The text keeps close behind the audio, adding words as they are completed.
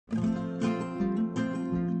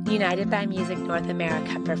United by Music North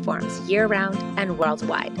America performs year-round and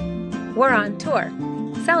worldwide. We're on tour.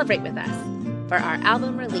 Celebrate with us for our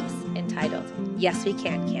album release entitled Yes We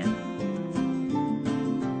Can Can.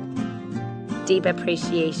 Deep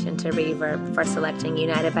appreciation to REVERB for selecting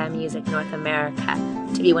United by Music North America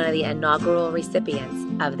to be one of the inaugural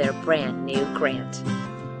recipients of their brand new grant.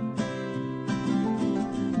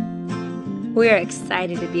 We are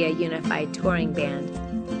excited to be a unified touring band,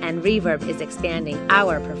 and REVERB is expanding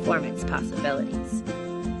our performance possibilities.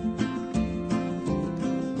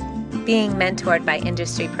 Being mentored by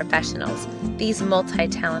industry professionals, these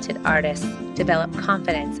multi-talented artists develop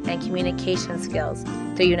confidence and communication skills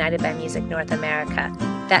through United by Music North America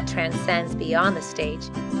that transcends beyond the stage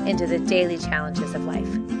into the daily challenges of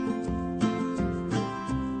life.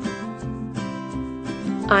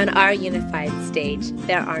 On our unified stage,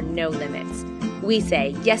 there are no limits. We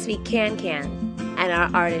say, yes we can, and our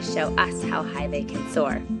artists show us how high they can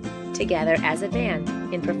soar, together as a band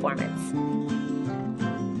in performance.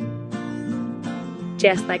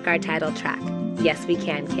 Just like our title track, Yes We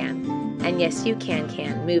Can, and Yes You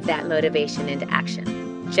Can move that motivation into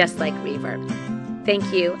action, just like REVERB.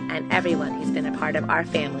 Thank you and everyone who's been a part of our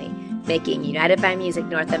family, making United by Music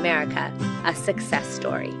North America a success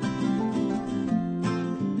story.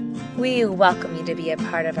 We welcome you to be a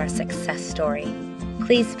part of our success story.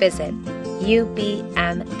 Please visit ubmna.org,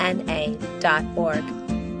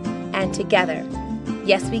 and together,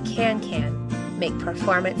 Yes We Can make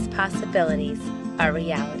performance possibilities a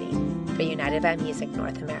reality for United by Music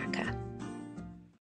North America.